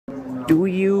Do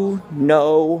you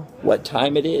know what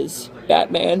time it is,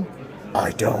 Batman?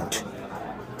 I don't.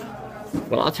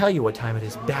 Well, I'll tell you what time it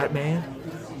is, Batman.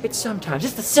 It's sometimes.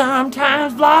 It's the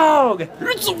Sometimes Vlog.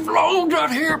 It's a vlog that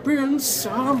happens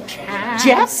sometimes.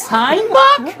 Jeff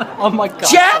Heimbuch? Oh my god.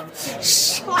 Jeff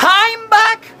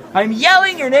Heimbuch? I'm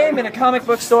yelling your name in a comic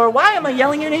book store. Why am I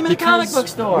yelling your name in a comic book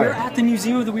store? We're at the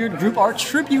Museum of the Weird Group Art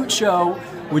Tribute Show,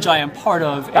 which I am part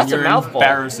of, and That's a you're mouthful.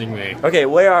 embarrassing me. Okay,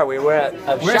 where are we? We're at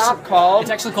a shop called...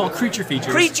 It's actually called Creature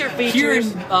Features. Creature Features. Here in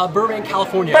Burbank,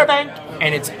 California. Burbank.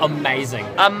 And it's amazing.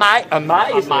 Amazing.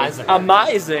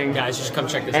 Amazing. Guys, you should come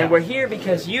check this out. And we're here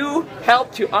because you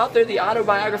helped to author the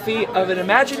autobiography of an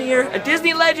Imagineer, a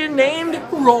Disney legend named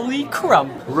Rolly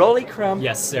Crump. Rolly Crump.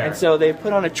 Yes, sir. And so they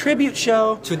put on a tribute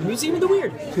show To the Museum of the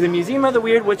Weird. to the Museum of the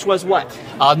Weird, which was what?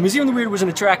 The Museum of the Weird was an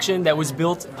attraction that was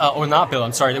built, or not built,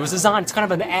 I'm sorry, that was designed, it's kind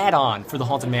of an add-on for the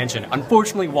Haunted Mansion.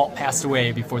 Unfortunately, Walt passed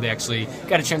away before they actually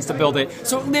got a chance to build it,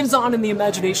 so it lives on in the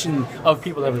imagination of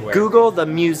people everywhere. Google the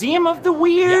Museum of the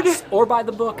Weird. Yes, or buy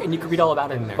the book, and you can read all about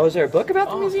it in there. Oh, is there a book about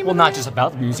the Museum Well, of the not just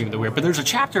about the Museum of the Weird, but there's a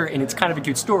chapter, and it's kind of a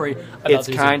cute story about It's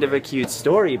the kind of a cute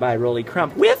story by Rolly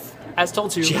Crump with as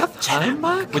told to Jeff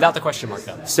Heimbuch. without the question mark,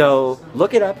 though. So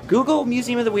look it up. Google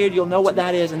Museum of the Weird. You'll know what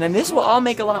that is, and then this will all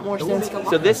make a lot more sense. make a lot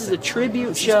So more this is a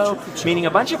tribute show, meaning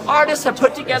a bunch of artists have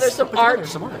put together some art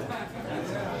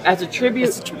as a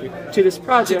tribute to this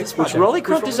project, which Rolly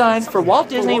Crump designed for Walt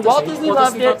Disney. Walt Disney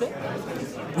loved it.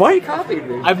 Why are you copying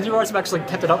me? I've never actually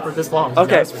kept it up for this long.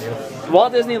 Okay.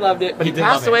 Walt Disney loved it, but he did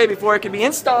passed love it. away before it could be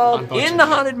installed in the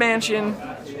Unfortunately. Haunted Mansion.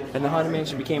 And the Haunted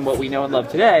Mansion became what we know and love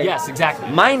today. Yes, exactly.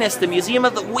 Minus the Museum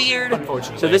of the Weird.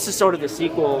 Unfortunately. So this is sort of the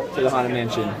sequel to the Haunted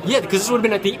Mansion. Yeah, because this would have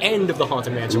been at the end of the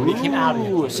Haunted Mansion when he came out of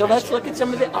Ooh, it. so let's look at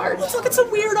some of the art. Let's look at some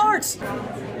weird art.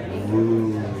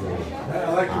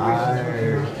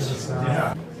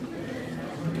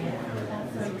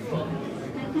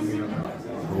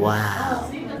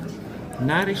 Wow.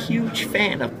 Not a huge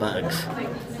fan of bugs,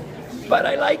 but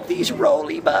I like these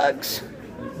roly bugs.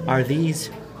 Are these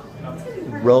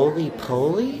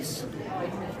roly-polies?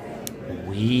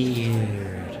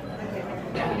 Weird.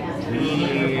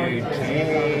 Weird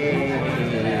cake.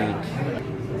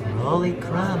 Rolly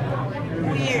Crump.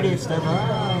 Weirdest of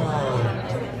all.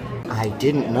 I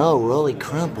didn't know Rolly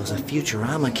Crump was a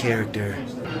Futurama character.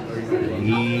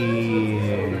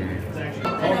 Weird.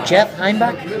 Jeff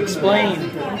Heimbuch,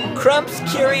 explain. Crump's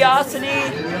Curiosity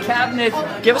Cabinet.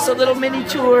 Give us a little mini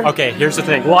tour. Okay, here's the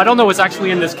thing. Well, I don't know what's actually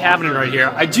in this cabinet right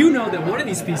here. I do know that one of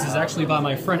these pieces is actually by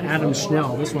my friend Adam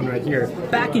Schnell, this one right here,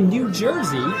 back in New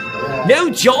Jersey.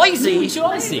 New Jersey? New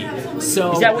Jersey.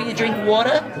 So Is that where you drink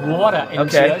water? water in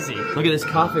Jersey. Look at this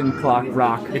coffin clock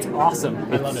rock. It's awesome.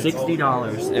 I love it.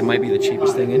 $60. It might be the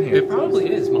cheapest thing in here. It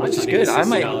probably is. Which is good.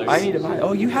 I need to buy.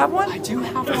 Oh, you have one? I do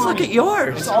have Let's one. look at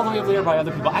yours. It's all the way over there by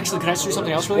other people. Actually, can I show you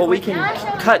something else really Well, we quick?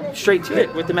 can cut straight to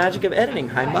it with the magic of editing,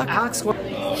 Heimbuch. Alex, what?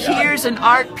 Here's an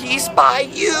art piece by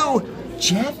you,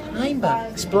 Jeff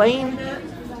Heimbuch. Explain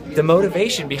the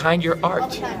motivation behind your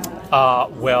art.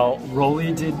 Well,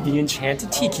 Rolly did the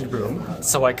Enchanted Tiki Room,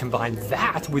 so I combined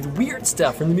that with weird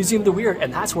stuff from the Museum of the Weird,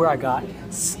 and that's where I got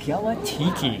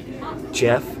Skeletiki.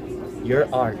 Jeff,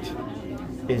 your art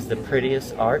is the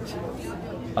prettiest art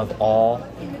of all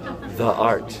the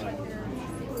art.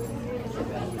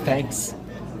 Thanks,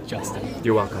 Justin.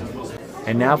 You're welcome.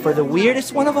 And now for the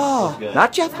weirdest one of all.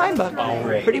 Not Jeff Heimbuch.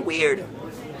 Great. Pretty weird.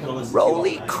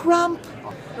 Rolly Crump.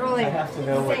 I have to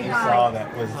know what you saw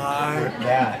that was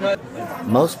that.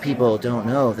 Most people don't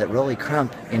know that Rolly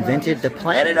Crump invented the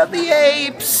Planet of the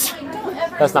Apes.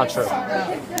 That's not true.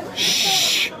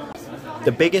 Shh.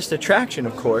 The biggest attraction,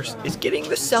 of course, is getting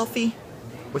the selfie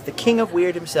with the king of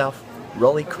weird himself,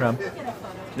 Rolly Crump.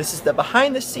 This is the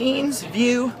behind-the-scenes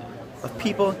view of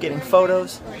people getting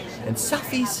photos and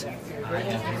selfies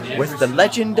with the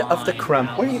legend of the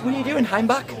Crump. What are you doing,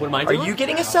 Heimbuch? What am I Are doing? you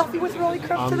getting a selfie with Rolly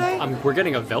Crump today? We're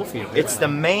getting a Velfie. It's the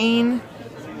main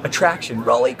attraction.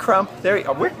 Rolly Crump. There he,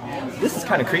 this is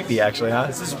kind of creepy, actually, huh?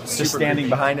 This is just standing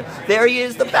behind him. There he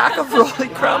is, the back of Rolly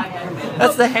Crump.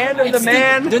 That's the hand of the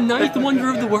man. The ninth wonder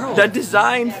of the world. that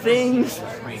designed things.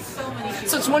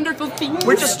 Such wonderful things.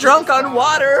 We're just drunk on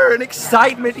water and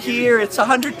excitement here. It's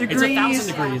 100 degrees. 1,000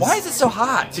 degrees. Why is it so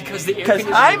hot? Because the air Because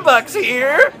conditioning- Heimbuch's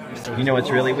here. You know what's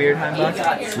really weird,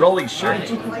 Heimbuch? Rolly's shirt.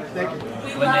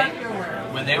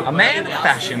 A man of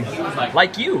fashion,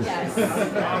 like you.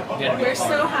 We're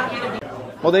so happy to be.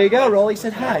 Well, there you go. Rolly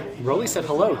said hi. Rolly said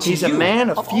hello to He's a you, man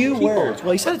of all few people. words.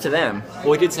 Well, he said it to them.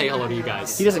 Well, he did say hello to you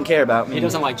guys. He doesn't care about me. He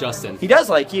doesn't like Justin. He does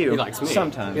like you. He likes me.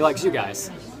 Sometimes. He likes you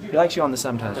guys. He likes you on the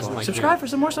Sometimes Doesn't Vlog. like Subscribe you. for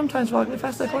some more Sometimes Vlog.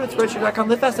 LiveFastLivePod at Spreadshirt.com,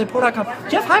 LiveFastLivePod.com.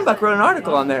 Jeff Heimbach wrote an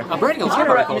article on there. I'm writing a lot of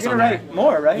articles You're on gonna there. write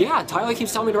more, right? Yeah, Tyler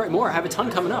keeps telling me to write more. I have a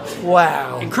ton coming up.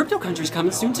 Wow. And Crypto Country's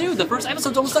coming soon too. The first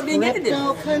episode's almost done being edited.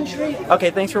 Okay,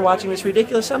 thanks for watching this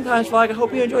ridiculous Sometimes Vlog. I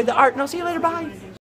hope you enjoyed the art, and I'll see you later. Bye.